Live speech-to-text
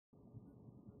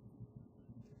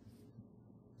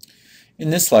In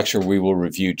this lecture, we will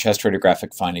review chest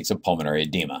radiographic findings of pulmonary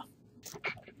edema.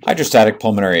 Hydrostatic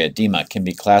pulmonary edema can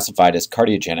be classified as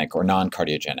cardiogenic or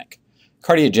non-cardiogenic.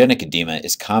 Cardiogenic edema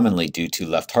is commonly due to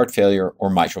left heart failure or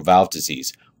mitral valve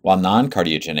disease, while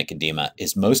non-cardiogenic edema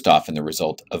is most often the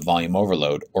result of volume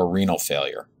overload or renal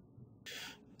failure.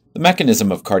 The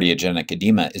mechanism of cardiogenic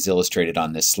edema is illustrated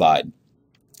on this slide.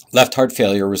 Left heart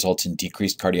failure results in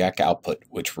decreased cardiac output,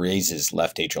 which raises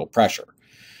left atrial pressure.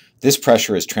 This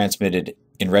pressure is transmitted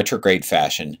in retrograde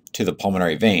fashion to the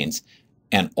pulmonary veins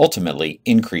and ultimately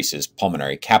increases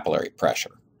pulmonary capillary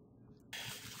pressure.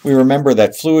 We remember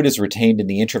that fluid is retained in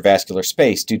the intravascular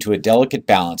space due to a delicate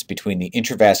balance between the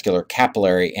intravascular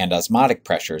capillary and osmotic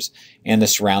pressures and the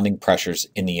surrounding pressures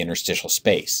in the interstitial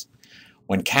space.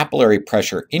 When capillary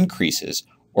pressure increases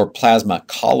or plasma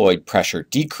colloid pressure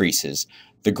decreases,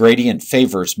 the gradient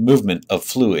favors movement of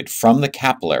fluid from the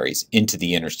capillaries into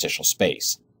the interstitial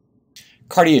space.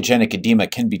 Cardiogenic edema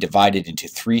can be divided into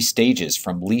three stages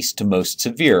from least to most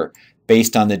severe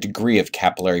based on the degree of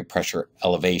capillary pressure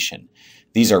elevation.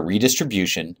 These are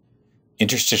redistribution,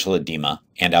 interstitial edema,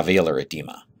 and alveolar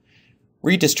edema.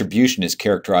 Redistribution is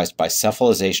characterized by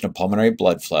cephalization of pulmonary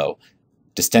blood flow,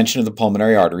 distension of the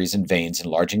pulmonary arteries and veins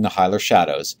enlarging the hilar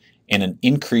shadows, and an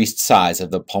increased size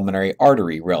of the pulmonary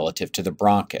artery relative to the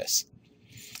bronchus.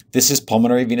 This is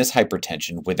pulmonary venous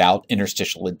hypertension without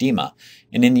interstitial edema,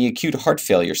 and in the acute heart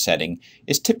failure setting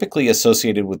is typically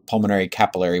associated with pulmonary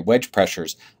capillary wedge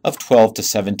pressures of 12 to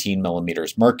 17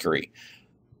 millimeters mercury.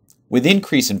 With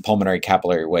increase in pulmonary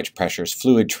capillary wedge pressures,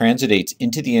 fluid transitates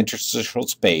into the interstitial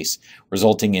space,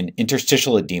 resulting in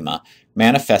interstitial edema,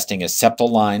 manifesting as septal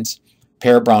lines,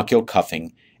 parabronchial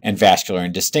cuffing, and vascular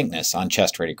indistinctness on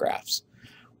chest radiographs.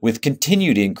 With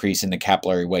continued increase in the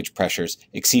capillary wedge pressures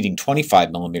exceeding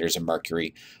 25 millimeters of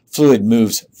mercury, fluid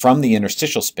moves from the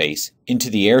interstitial space into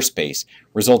the air space,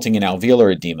 resulting in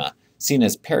alveolar edema, seen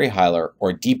as perihilar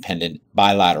or dependent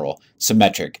bilateral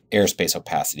symmetric airspace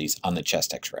opacities on the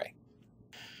chest X-ray.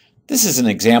 This is an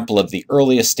example of the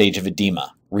earliest stage of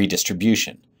edema,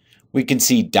 redistribution. We can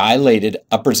see dilated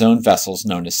upper zone vessels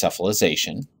known as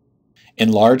cephalization,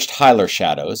 enlarged hilar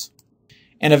shadows,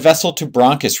 and a vessel to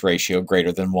bronchus ratio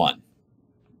greater than 1.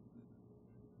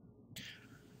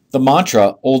 The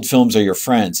mantra, "Old films are your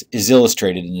friends," is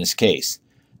illustrated in this case.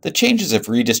 The changes of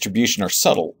redistribution are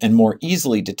subtle and more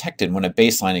easily detected when a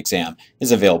baseline exam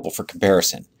is available for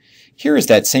comparison. Here is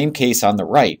that same case on the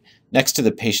right, next to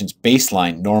the patient's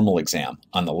baseline normal exam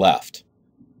on the left.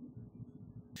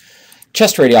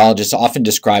 Chest radiologists often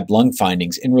describe lung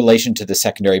findings in relation to the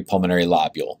secondary pulmonary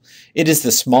lobule. It is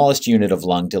the smallest unit of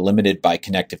lung delimited by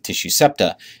connective tissue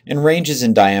septa and ranges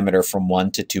in diameter from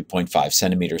 1 to 2.5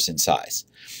 centimeters in size.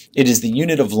 It is the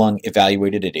unit of lung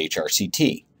evaluated at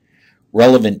HRCT.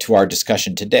 Relevant to our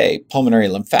discussion today, pulmonary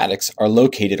lymphatics are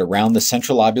located around the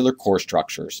central lobular core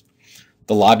structures,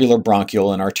 the lobular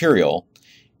bronchiole and arteriole,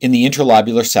 in the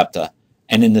intralobular septa,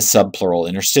 and in the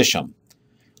subpleural interstitium.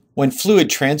 When fluid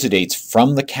transitates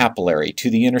from the capillary to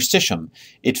the interstitium,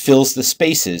 it fills the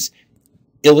spaces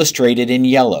illustrated in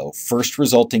yellow, first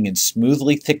resulting in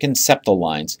smoothly thickened septal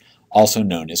lines, also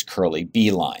known as curly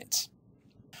B lines.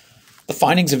 The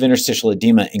findings of interstitial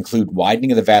edema include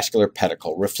widening of the vascular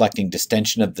pedicle, reflecting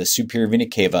distension of the superior vena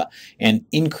cava and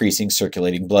increasing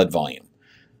circulating blood volume.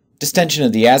 Distension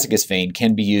of the azygos vein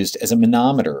can be used as a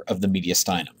manometer of the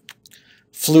mediastinum.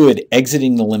 Fluid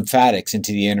exiting the lymphatics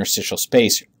into the interstitial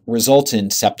space results in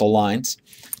septal lines,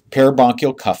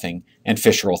 parabronchial cuffing, and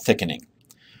fissural thickening.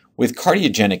 With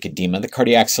cardiogenic edema, the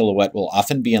cardiac silhouette will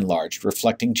often be enlarged,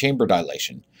 reflecting chamber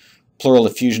dilation. Pleural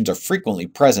effusions are frequently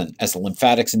present as the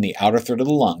lymphatics in the outer third of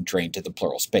the lung drain to the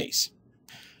pleural space.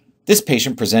 This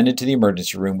patient presented to the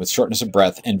emergency room with shortness of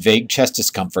breath and vague chest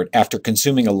discomfort after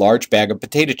consuming a large bag of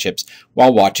potato chips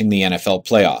while watching the NFL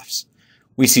playoffs.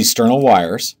 We see sternal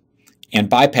wires and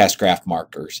bypass graft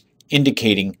markers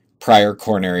indicating prior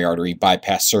coronary artery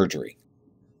bypass surgery.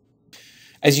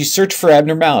 As you search for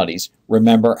abnormalities,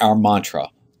 remember our mantra,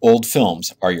 "Old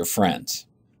films are your friends."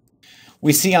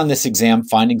 We see on this exam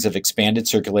findings of expanded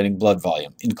circulating blood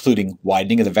volume, including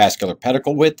widening of the vascular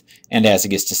pedicle width and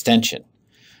azygos distension.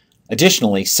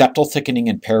 Additionally, septal thickening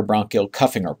and parabronchial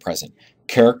cuffing are present,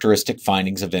 characteristic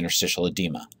findings of interstitial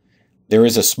edema. There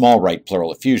is a small right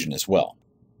pleural effusion as well.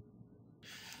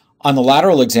 On the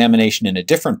lateral examination in a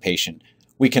different patient,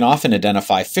 we can often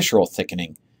identify fissural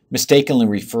thickening, mistakenly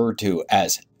referred to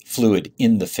as fluid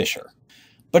in the fissure.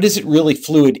 But is it really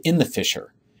fluid in the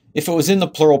fissure? If it was in the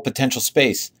pleural potential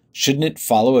space, shouldn't it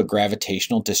follow a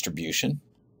gravitational distribution?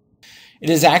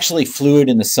 It is actually fluid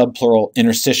in the subpleural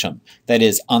interstitium, that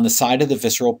is, on the side of the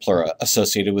visceral pleura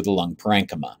associated with the lung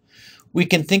parenchyma. We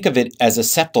can think of it as a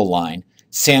septal line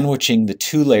sandwiching the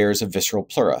two layers of visceral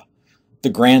pleura, the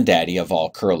granddaddy of all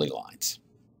curly lines.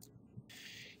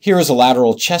 Here is a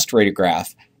lateral chest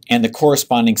radiograph and the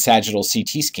corresponding sagittal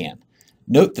CT scan.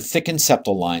 Note the thickened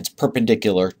septal lines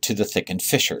perpendicular to the thickened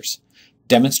fissures,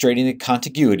 demonstrating the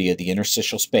contiguity of the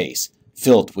interstitial space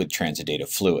filled with transudative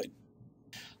fluid.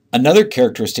 Another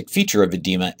characteristic feature of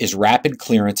edema is rapid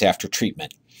clearance after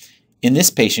treatment. In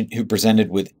this patient who presented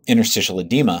with interstitial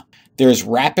edema, there is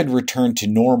rapid return to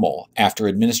normal after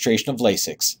administration of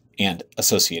Lasix and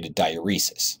associated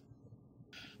diuresis.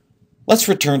 Let's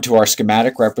return to our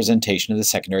schematic representation of the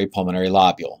secondary pulmonary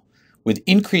lobule. With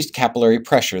increased capillary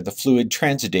pressure, the fluid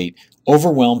transudate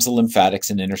overwhelms the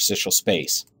lymphatics and interstitial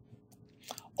space,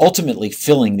 ultimately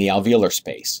filling the alveolar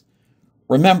space.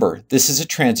 Remember, this is a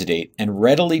transudate and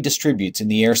readily distributes in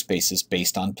the air spaces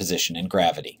based on position and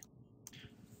gravity.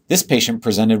 This patient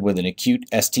presented with an acute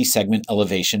ST segment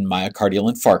elevation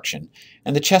myocardial infarction,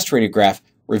 and the chest radiograph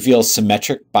reveals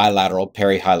symmetric bilateral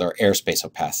perihilar airspace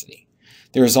opacity.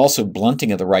 There is also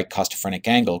blunting of the right costophrenic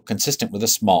angle consistent with a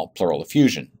small pleural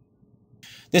effusion.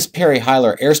 This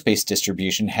perihilar airspace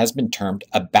distribution has been termed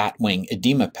a batwing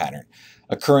edema pattern,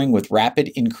 occurring with rapid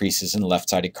increases in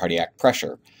left-sided cardiac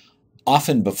pressure,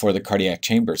 often before the cardiac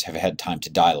chambers have had time to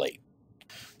dilate.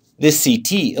 This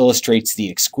CT illustrates the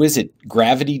exquisite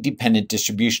gravity-dependent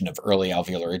distribution of early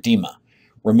alveolar edema.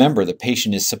 Remember, the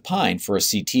patient is supine for a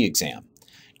CT exam.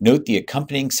 Note the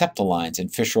accompanying septal lines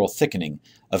and fissural thickening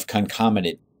of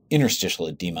concomitant interstitial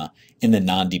edema in the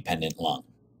non-dependent lung.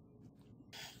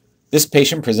 This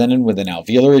patient presented with an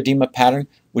alveolar edema pattern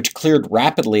which cleared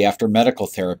rapidly after medical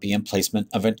therapy and placement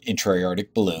of an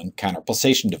intra-aortic balloon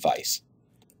counterpulsation device.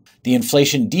 The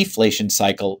inflation-deflation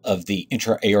cycle of the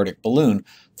intra-aortic balloon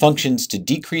functions to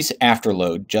decrease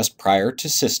afterload just prior to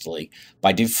systole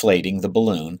by deflating the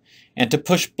balloon and to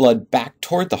push blood back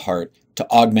toward the heart to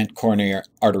augment coronary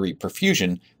artery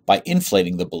perfusion by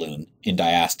inflating the balloon in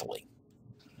diastole.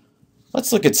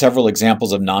 Let's look at several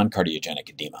examples of non-cardiogenic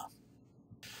edema.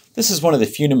 This is one of the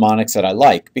few mnemonics that I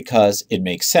like because it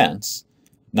makes sense.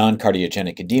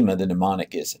 Non-cardiogenic edema, the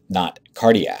mnemonic is not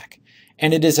cardiac,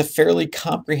 and it is a fairly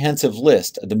comprehensive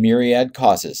list of the myriad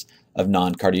causes of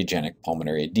non-cardiogenic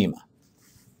pulmonary edema.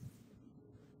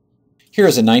 Here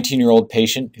is a 19-year-old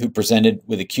patient who presented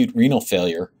with acute renal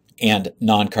failure and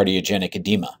non-cardiogenic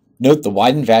edema. Note the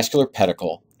widened vascular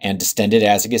pedicle and distended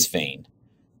azygous vein.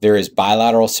 There is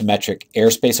bilateral symmetric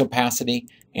airspace opacity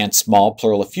and small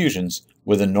pleural effusions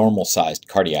with a normal-sized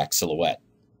cardiac silhouette.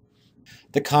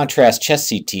 The contrast chest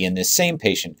CT in this same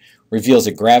patient reveals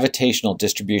a gravitational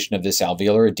distribution of this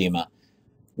alveolar edema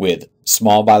with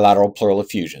small bilateral pleural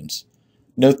effusions.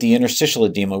 Note the interstitial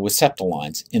edema with septal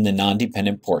lines in the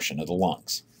non-dependent portion of the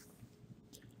lungs.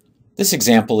 This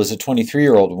example is a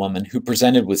 23-year-old woman who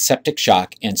presented with septic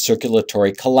shock and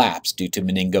circulatory collapse due to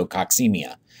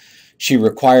meningococcemia. She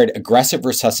required aggressive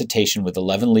resuscitation with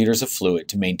 11 liters of fluid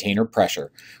to maintain her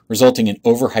pressure, resulting in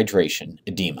overhydration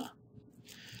edema.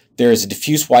 There is a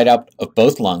diffuse whiteout of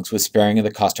both lungs with sparing of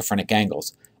the costophrenic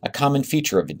angles, a common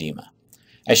feature of edema.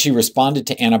 As she responded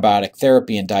to antibiotic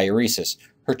therapy and diuresis,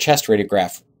 her chest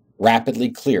radiograph rapidly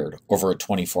cleared over a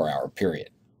 24-hour period.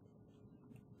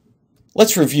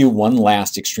 Let's review one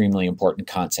last extremely important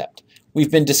concept.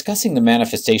 We've been discussing the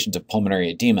manifestations of pulmonary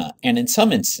edema and, in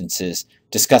some instances,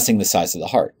 discussing the size of the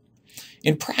heart.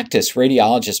 In practice,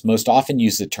 radiologists most often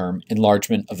use the term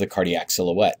enlargement of the cardiac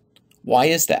silhouette. Why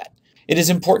is that? It is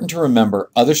important to remember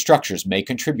other structures may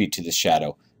contribute to this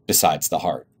shadow besides the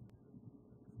heart.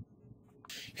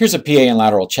 Here's a PA and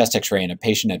lateral chest X-ray in a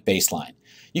patient at baseline.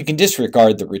 You can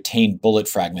disregard the retained bullet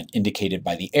fragment indicated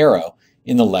by the arrow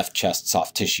in the left chest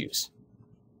soft tissues.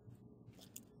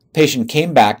 Patient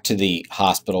came back to the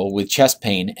hospital with chest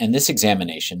pain, and this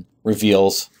examination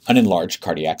reveals an enlarged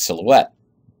cardiac silhouette.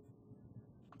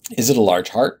 Is it a large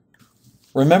heart?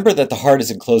 Remember that the heart is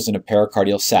enclosed in a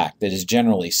pericardial sac that is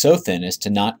generally so thin as to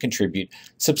not contribute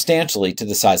substantially to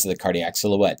the size of the cardiac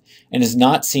silhouette and is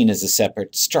not seen as a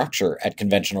separate structure at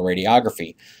conventional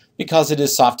radiography because it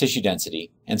is soft tissue density,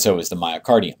 and so is the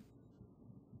myocardium.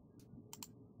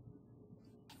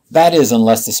 That is,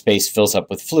 unless the space fills up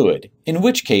with fluid, in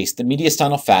which case the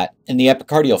mediastinal fat and the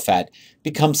epicardial fat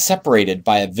become separated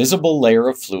by a visible layer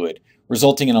of fluid,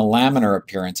 resulting in a laminar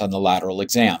appearance on the lateral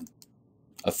exam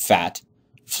of fat,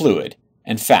 fluid,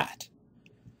 and fat.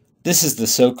 This is the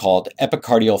so-called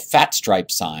epicardial fat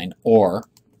stripe sign, or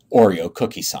Oreo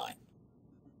cookie sign.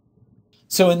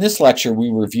 So in this lecture, we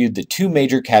reviewed the two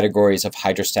major categories of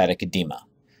hydrostatic edema,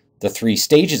 the three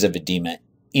stages of edema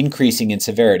increasing in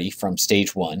severity from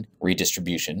stage 1,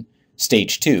 redistribution,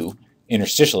 stage 2,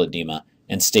 interstitial edema,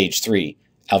 and stage 3,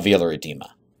 alveolar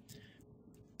edema.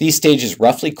 These stages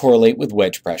roughly correlate with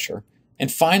wedge pressure,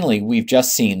 and finally we've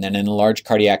just seen that an enlarged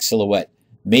cardiac silhouette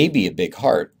may be a big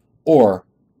heart or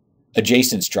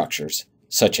adjacent structures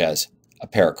such as a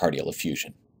pericardial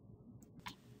effusion.